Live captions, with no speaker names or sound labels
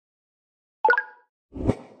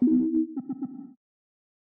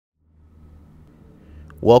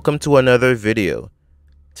Welcome to another video.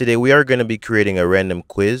 Today we are going to be creating a random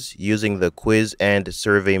quiz using the Quiz and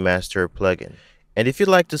Survey Master plugin. And if you'd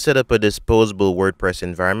like to set up a disposable WordPress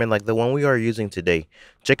environment like the one we are using today,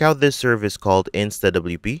 check out this service called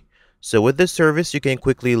InstaWP. So with this service, you can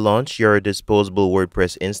quickly launch your disposable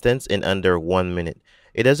WordPress instance in under 1 minute.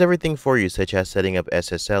 It does everything for you, such as setting up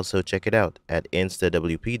SSL, so check it out at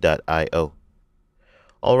instawp.io.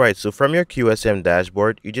 Alright, so from your QSM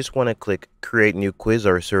dashboard, you just want to click Create New Quiz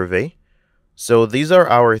or Survey. So these are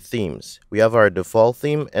our themes. We have our default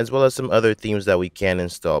theme as well as some other themes that we can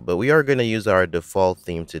install, but we are going to use our default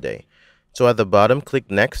theme today. So at the bottom,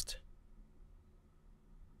 click Next.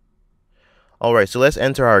 Alright, so let's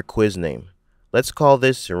enter our quiz name. Let's call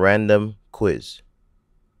this Random Quiz.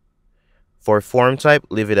 For form type,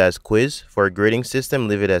 leave it as quiz. For grading system,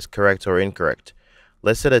 leave it as correct or incorrect.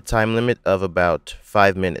 Let's set a time limit of about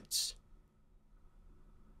 5 minutes.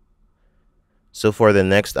 So for the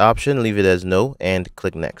next option, leave it as no and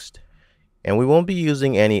click Next. And we won't be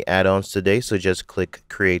using any add-ons today, so just click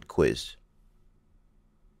Create Quiz.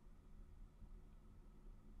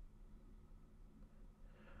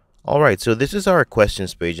 Alright, so this is our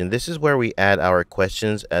questions page, and this is where we add our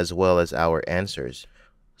questions as well as our answers.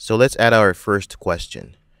 So let's add our first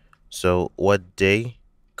question. So what day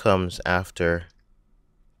comes after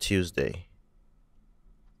Tuesday?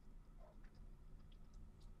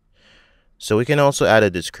 So we can also add a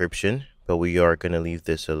description, but we are going to leave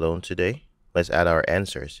this alone today. Let's add our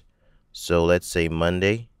answers. So let's say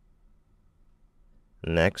Monday,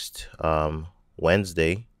 next,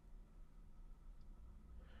 Wednesday,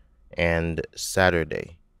 and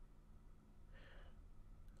Saturday.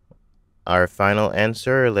 Our final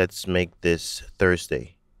answer, let's make this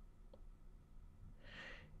Thursday.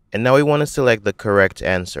 And now we want to select the correct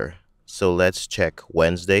answer. So let's check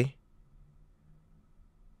Wednesday,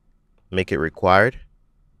 make it required,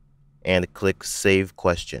 and click Save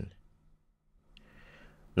Question.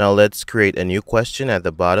 Now let's create a new question at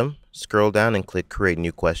the bottom. Scroll down and click Create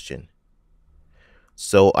New Question.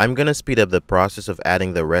 So I'm going to speed up the process of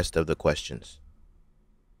adding the rest of the questions.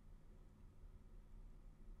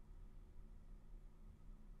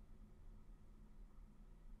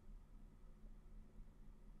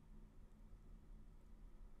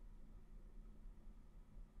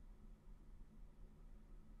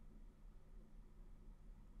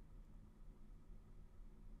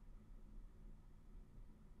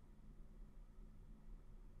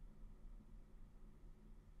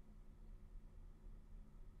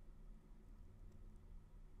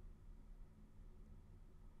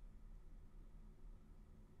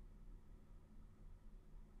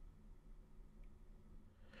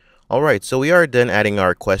 Alright, so we are done adding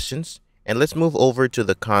our questions, and let's move over to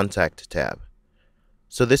the Contact tab.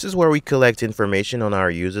 So this is where we collect information on our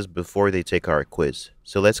users before they take our quiz.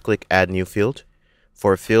 So let's click Add New Field.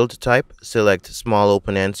 For field type, select Small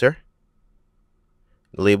Open Answer,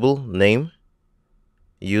 label Name,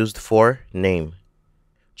 used for Name.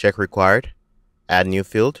 Check Required, Add New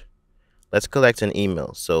Field. Let's collect an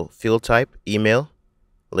email. So field type, Email,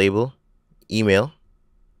 label Email,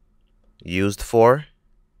 used for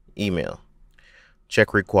Email.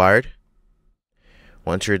 Check Required.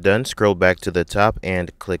 Once you're done, scroll back to the top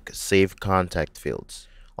and click Save Contact Fields.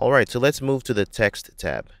 Alright, so let's move to the Text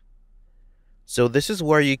tab. So this is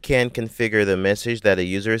where you can configure the message that a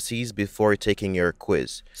user sees before taking your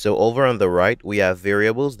quiz. So over on the right, we have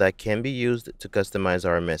variables that can be used to customize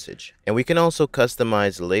our message. And we can also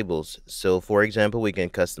customize labels. So for example, we can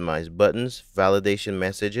customize buttons, validation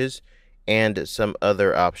messages, and some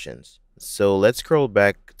other options. So let's scroll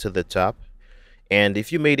back to the top. And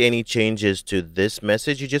if you made any changes to this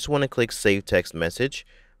message, you just want to click Save Text Message.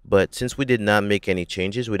 But since we did not make any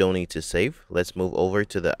changes, we don't need to save. Let's move over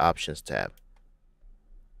to the Options tab.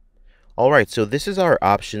 Alright, so this is our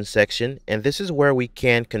Options section, and this is where we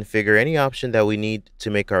can configure any option that we need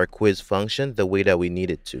to make our quiz function the way that we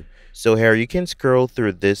need it to. So here you can scroll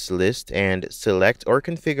through this list and select or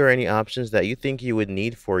configure any options that you think you would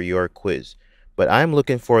need for your quiz. But I'm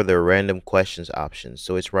looking for the Random Questions option,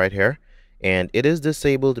 so it's right here, and it is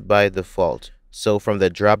disabled by default. So from the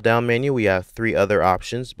drop-down menu, we have 3 other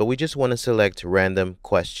options, but we just want to select Random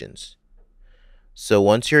Questions. So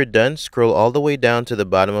once you're done, scroll all the way down to the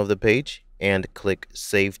bottom of the page and click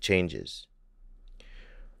Save Changes.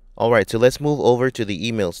 Alright, so let's move over to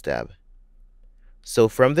the Emails tab. So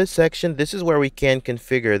from this section, this is where we can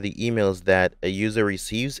configure the emails that a user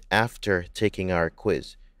receives after taking our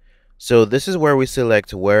quiz. So this is where we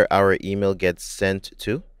select where our email gets sent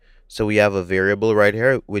to. So we have a variable right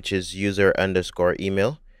here, which is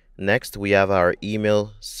user_email. Next, we have our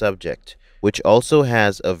email subject, which also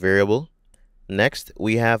has a variable. Next,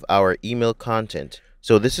 we have our email content.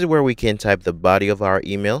 So this is where we can type the body of our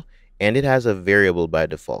email, and it has a variable by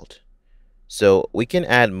default. So we can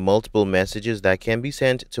add multiple messages that can be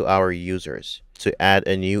sent to our users. To add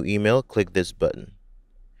a new email, click this button.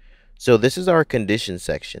 So this is our conditions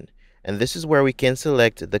section, and this is where we can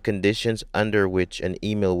select the conditions under which an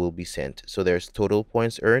email will be sent. So there's total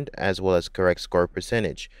points earned as well as correct score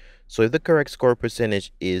percentage. So if the correct score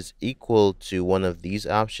percentage is equal to one of these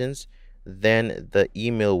options, then the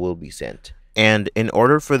email will be sent. And in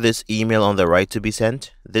order for this email on the right to be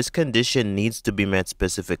sent, this condition needs to be met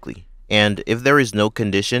specifically. And if there is no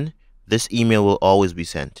condition, this email will always be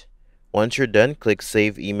sent. Once you're done, click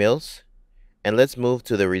Save Emails. And let's move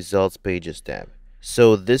to the Results Pages tab.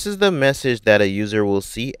 So this is the message that a user will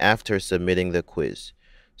see after submitting the quiz.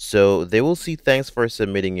 So they will see "Thanks for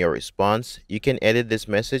submitting your response." You can edit this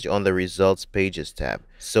message on the Results Pages tab.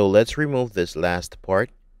 So let's remove this last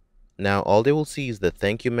part. Now all they will see is the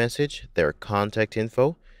thank you message, their contact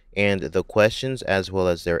info, and the questions as well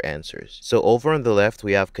as their answers. So over on the left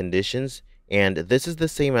we have conditions, and this is the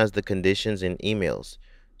same as the conditions in emails.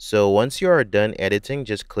 So once you are done editing,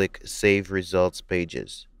 just click Save Results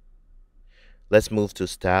Pages. Let's move to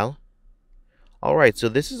Style. Alright, so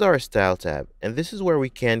this is our Style tab, and this is where we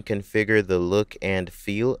can configure the look and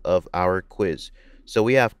feel of our quiz. So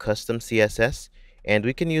we have Custom CSS, and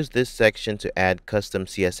we can use this section to add custom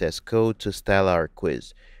CSS code to style our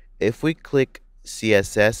quiz. If we click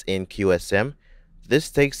CSS in QSM, this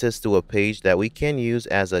takes us to a page that we can use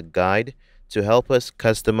as a guide to help us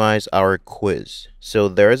customize our quiz. So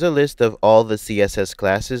there is a list of all the CSS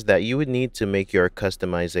classes that you would need to make your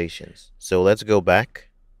customizations. So let's go back.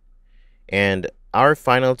 And our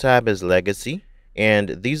final tab is Legacy.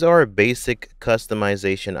 And these are basic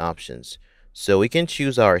customization options. So we can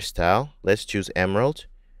choose our style. Let's choose Emerald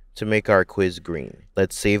to make our quiz green.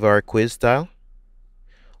 Let's save our quiz style.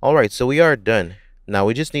 Alright, so we are done. Now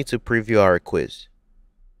we just need to preview our quiz.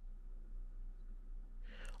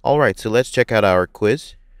 Alright, so let's check out our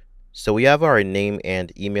quiz. So we have our name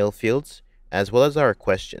and email fields, as well as our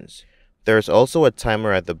questions. There's also a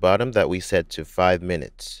timer at the bottom that we set to 5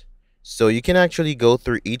 minutes. So you can actually go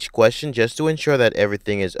through each question just to ensure that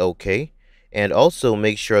everything is okay, and also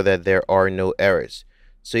make sure that there are no errors.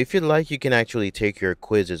 So if you'd like, you can actually take your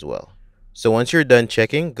quiz as well. So once you're done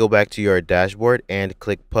checking, go back to your dashboard and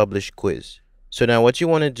click Publish Quiz. So now what you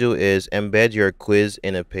want to do is embed your quiz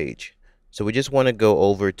in a page. So we just want to go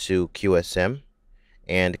over to QSM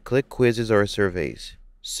and click Quizzes or Surveys.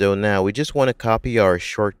 So now we just want to copy our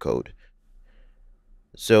shortcode.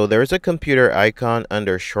 So there's a computer icon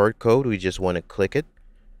under shortcode. We just want to click it.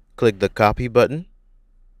 Click the copy button.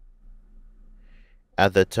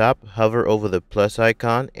 At the top, hover over the plus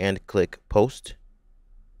icon and click Post.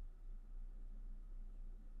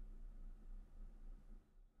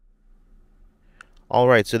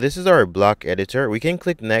 Alright, so this is our block editor. We can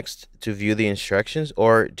click Next to view the instructions,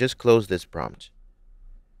 or just close this prompt.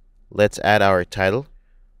 Let's add our title.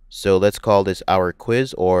 So let's call this Our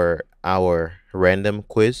Quiz or Our Random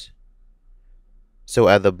Quiz. So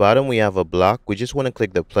at the bottom we have a block. We just want to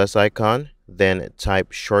click the plus icon, then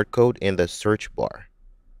type shortcode in the search bar.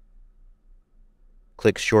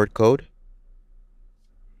 Click shortcode,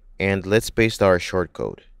 and let's paste our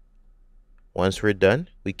shortcode. Once we're done,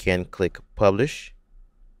 we can click Publish.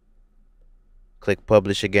 Click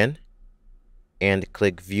Publish again, and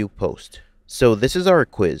click View Post. So this is our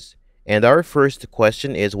quiz, and our first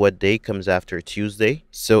question is what day comes after Tuesday.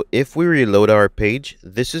 So if we reload our page,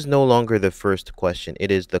 this is no longer the first question. It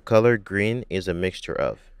is the color green is a mixture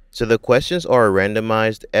of. So the questions are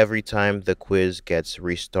randomized every time the quiz gets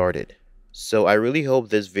restarted. So I really hope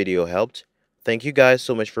this video helped. Thank you guys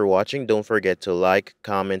so much for watching. Don't forget to like,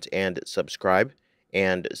 comment, and subscribe,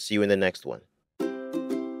 and see you in the next one.